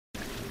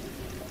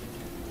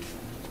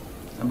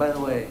And by the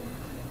way,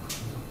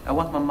 I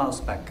want my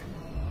mouse back.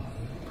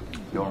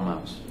 Your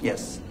mouse?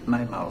 Yes,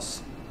 my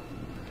mouse.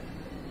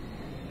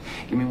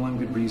 Give me one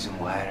good reason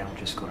why I don't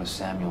just go to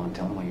Samuel and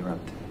tell him what you're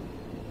up to.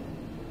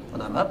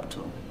 What I'm up to?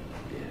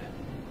 Yeah.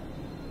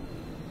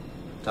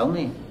 Tell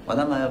me, what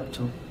am I up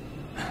to?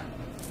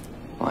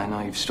 Well, I know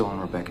you've stolen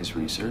Rebecca's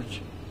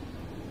research.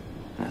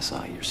 And I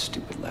saw your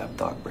stupid lab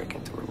dog break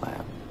into her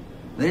lab.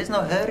 There is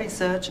no her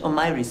research or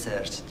my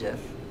research, Jeff.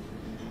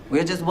 We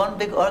are just one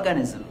big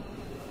organism.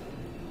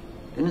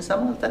 Didn't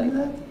someone tell you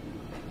that?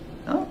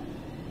 No?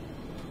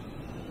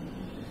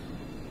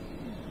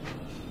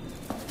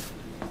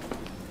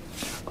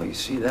 Well, you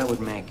see, that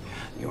would make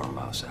your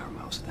mouse our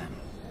mouse then.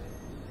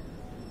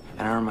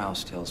 And our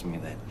mouse tells me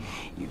that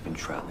you've been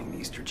trialing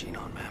these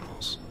genome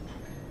mammals.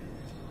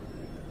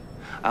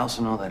 I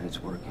also know that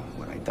it's working.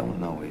 What I don't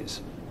know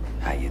is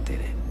how you did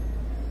it.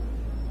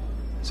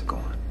 So go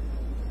on.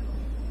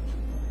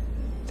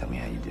 Tell me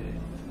how you did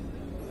it.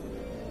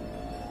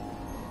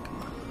 Come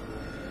on.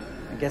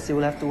 I guess you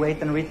will have to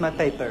wait and read my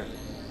paper.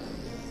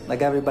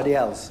 Like everybody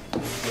else.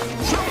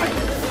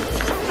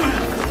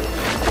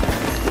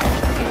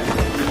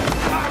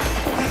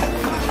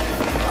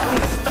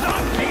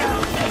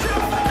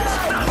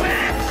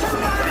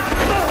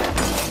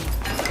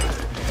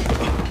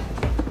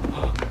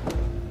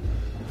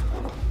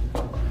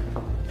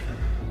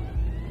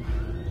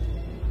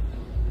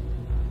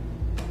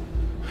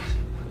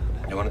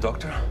 You want a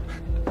doctor?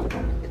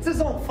 It's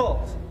his own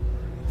fault.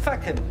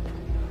 Fuck him.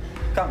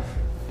 Come.